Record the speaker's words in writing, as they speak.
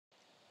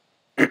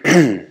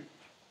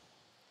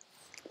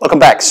Welcome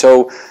back.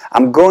 So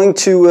I'm going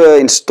to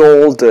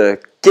install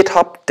the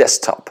GitHub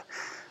desktop.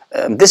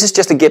 This is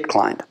just a Git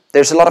client.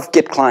 There's a lot of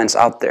Git clients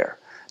out there.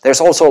 There's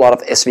also a lot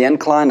of SVN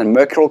client and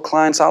Mercurial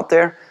clients out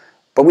there,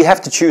 but we have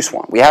to choose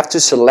one. We have to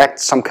select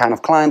some kind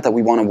of client that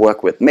we want to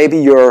work with. Maybe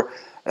your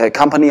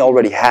company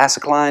already has a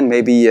client.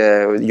 Maybe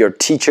your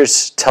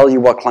teachers tell you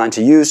what client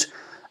to use.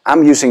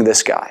 I'm using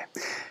this guy.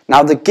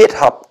 Now the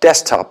GitHub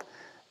desktop,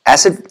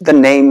 as the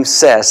name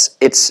says,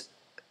 it's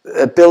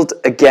built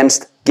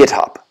against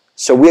GitHub.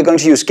 So we're going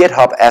to use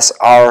GitHub as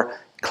our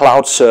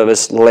cloud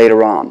service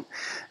later on.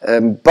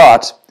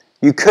 But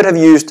you could have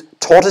used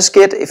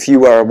TortoiseGit if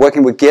you are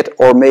working with Git,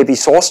 or maybe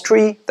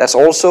SourceTree. That's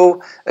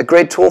also a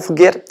great tool for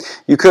Git.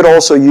 You could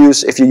also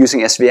use, if you're using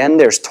SVN,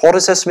 there's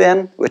Tortoise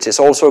SVN, which is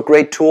also a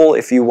great tool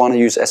if you want to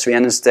use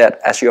SVN instead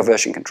as your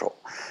version control.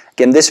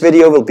 Again, this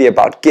video will be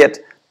about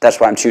Git. That's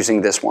why I'm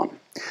choosing this one.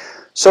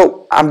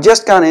 So I've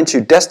just gone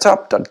into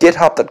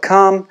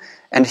desktop.github.com,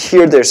 and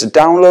here there's a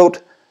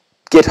download,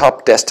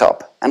 GitHub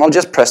desktop, and I'll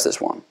just press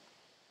this one.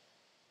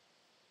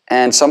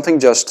 And something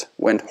just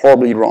went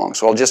horribly wrong,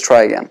 so I'll just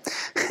try again.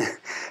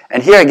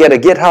 And here I get a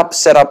GitHub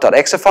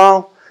setup.exe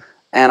file,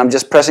 and I'm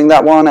just pressing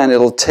that one, and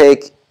it'll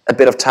take a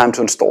bit of time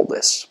to install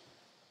this.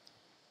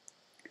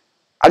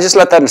 I'll just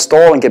let that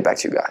install and get back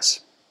to you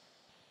guys.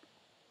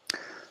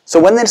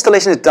 So when the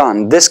installation is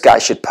done, this guy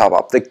should pop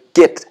up, the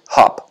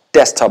GitHub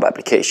desktop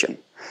application.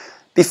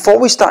 Before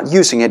we start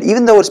using it,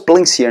 even though it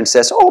blinks here and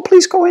says, oh,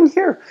 please go in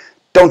here,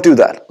 don't do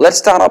that. Let's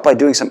start out by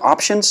doing some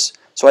options.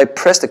 So I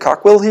press the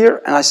cogwheel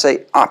here and I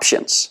say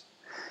options.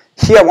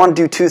 Here I want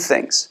to do two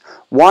things.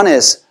 One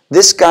is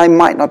this guy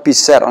might not be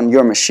set on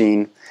your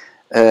machine.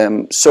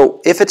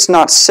 So if it's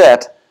not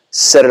set,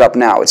 set it up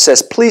now. It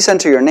says please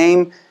enter your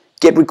name.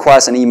 Git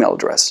requires an email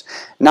address.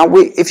 Now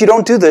if you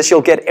don't do this,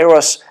 you'll get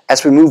errors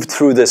as we move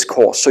through this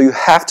course. So you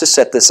have to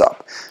set this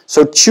up.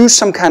 So choose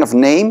some kind of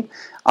name.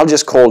 I'll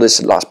just call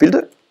this Lars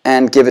Bilde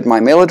and give it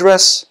my mail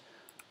address.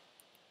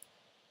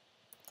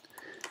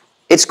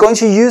 It's going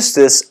to use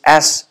this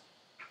as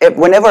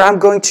whenever I'm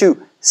going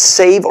to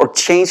save or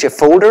change a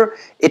folder,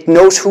 it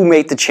knows who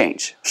made the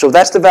change. So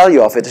that's the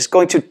value of it. It's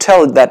going to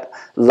tell it that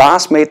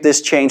Lars made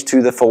this change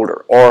to the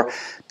folder, or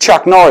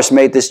Chuck Norris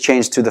made this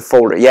change to the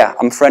folder. Yeah,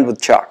 I'm friend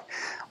with Chuck.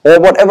 Or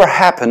whatever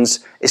happens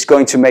is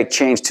going to make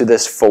change to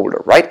this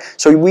folder, right?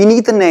 So we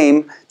need the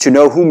name to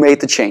know who made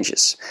the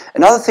changes.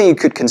 Another thing you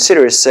could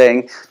consider is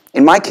saying,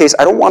 in my case,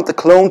 I don't want the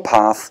clone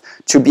path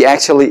to be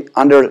actually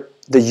under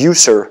the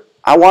user.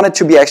 I want it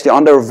to be actually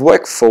under a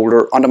work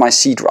folder under my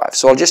C drive.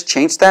 So I'll just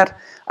change that.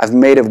 I've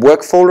made a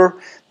work folder.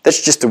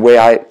 That's just the way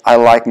I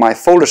like my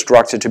folder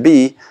structure to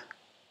be,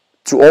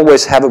 to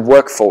always have a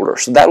work folder.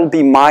 So that will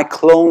be my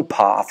clone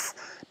path.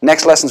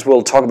 Next lessons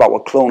we'll talk about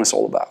what clone is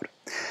all about.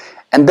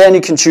 And then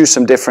you can choose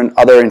some different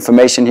other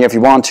information here if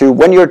you want to.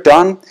 When you're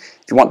done,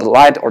 if you want the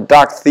light or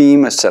dark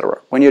theme,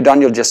 etc. When you're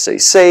done, you'll just say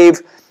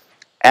save,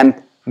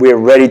 and we're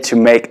ready to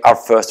make our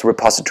first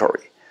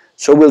repository.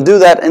 So we'll do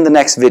that in the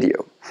next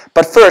video.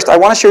 But first, I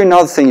want to show you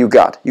another thing you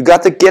got. You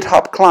got the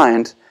GitHub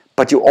client,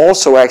 but you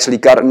also actually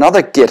got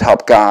another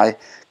GitHub guy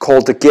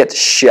called the Git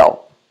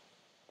shell.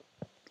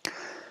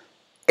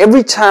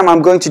 Every time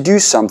I'm going to do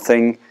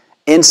something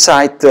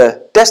inside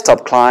the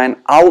desktop client,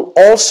 I'll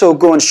also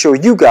go and show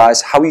you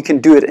guys how you can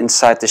do it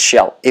inside the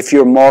shell, if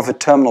you're more of a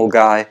terminal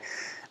guy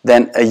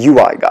than a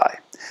UI guy.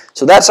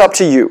 So that's up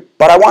to you,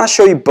 but I want to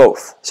show you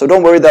both. So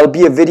don't worry, there'll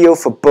be a video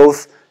for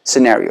both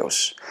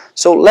scenarios.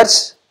 So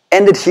let's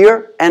end it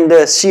here and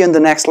see you in the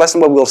next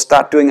lesson where we'll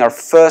start doing our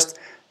first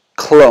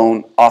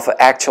clone of an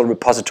actual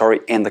repository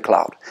in the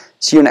cloud.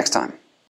 See you next time.